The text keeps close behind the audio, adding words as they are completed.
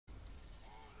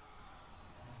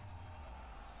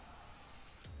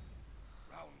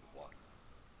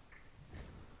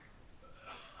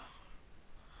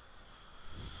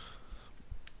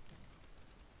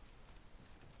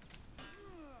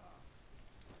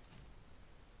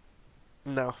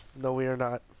No, no, we are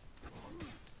not.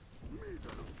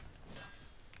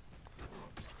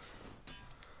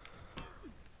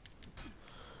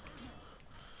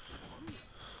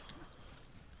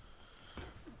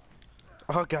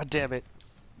 Oh, god damn it.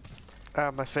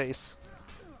 Ah, my face.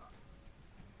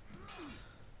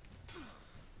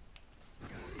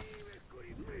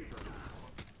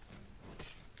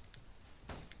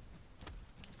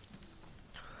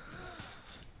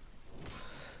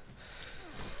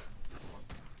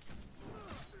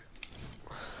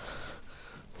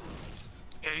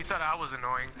 Yeah, you thought I was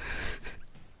annoying.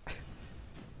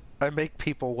 I make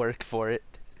people work for it.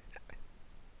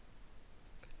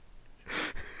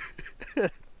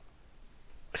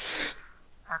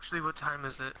 Actually, what time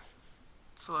is it?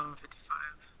 It's 11:55.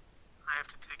 I have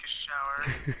to take a shower.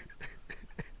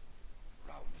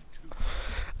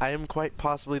 I am quite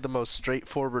possibly the most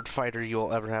straightforward fighter you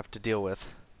will ever have to deal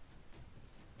with.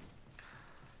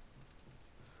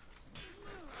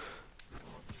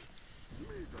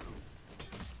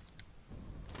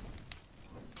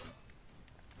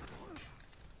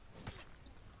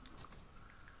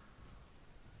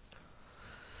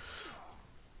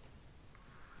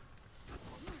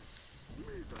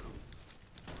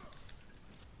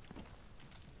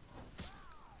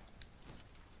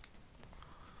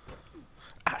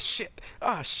 Ah, shit!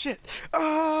 Ah, shit!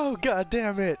 Oh, god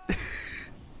damn it!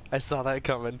 I saw that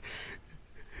coming.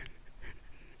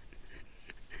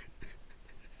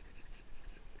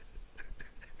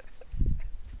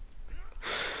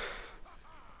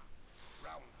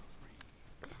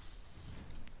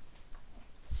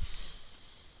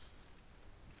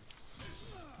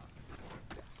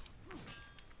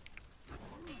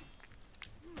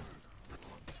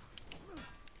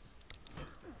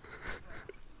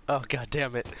 Oh, god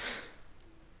damn it.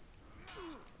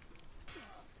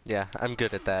 Yeah, I'm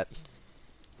good at that.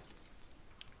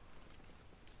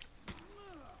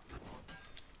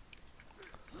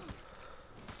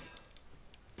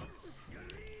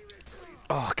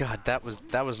 Oh god, that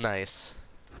was nice.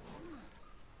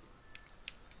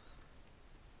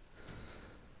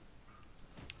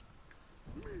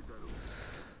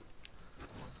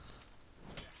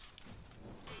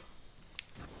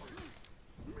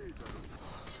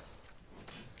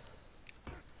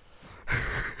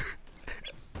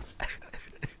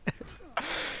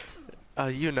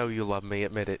 You know you love me,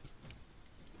 admit it.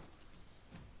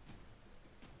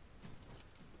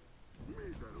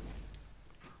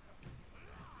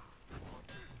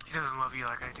 He doesn't love you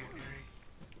like I do, Gary.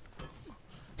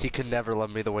 He could never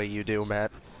love me the way you do,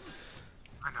 Matt.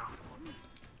 I know.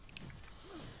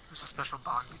 There's a special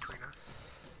bond between us.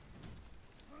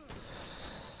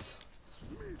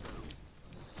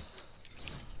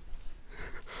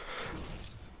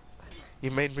 You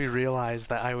made me realize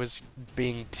that I was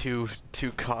being too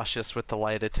cautious with the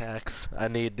light attacks. I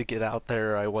needed to get out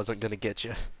there or I wasn't gonna get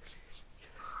you.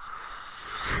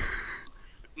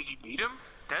 Did you beat him?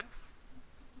 Dead?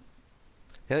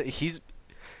 Yeah,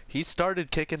 he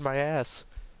started kicking my ass.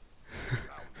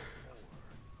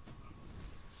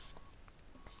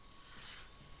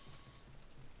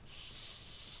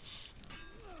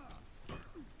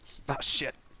 Ah,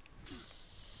 shit.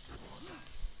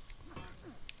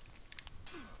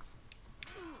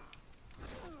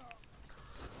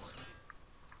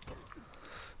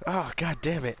 Oh, god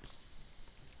damn it.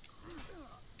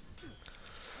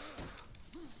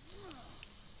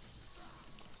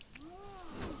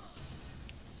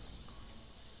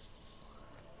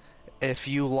 If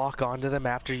you lock onto them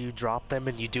after you drop them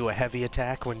and you do a heavy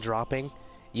attack when dropping,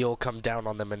 you'll come down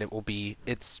on them and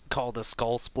it's called a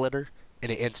skull splitter,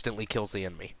 and it instantly kills the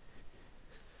enemy.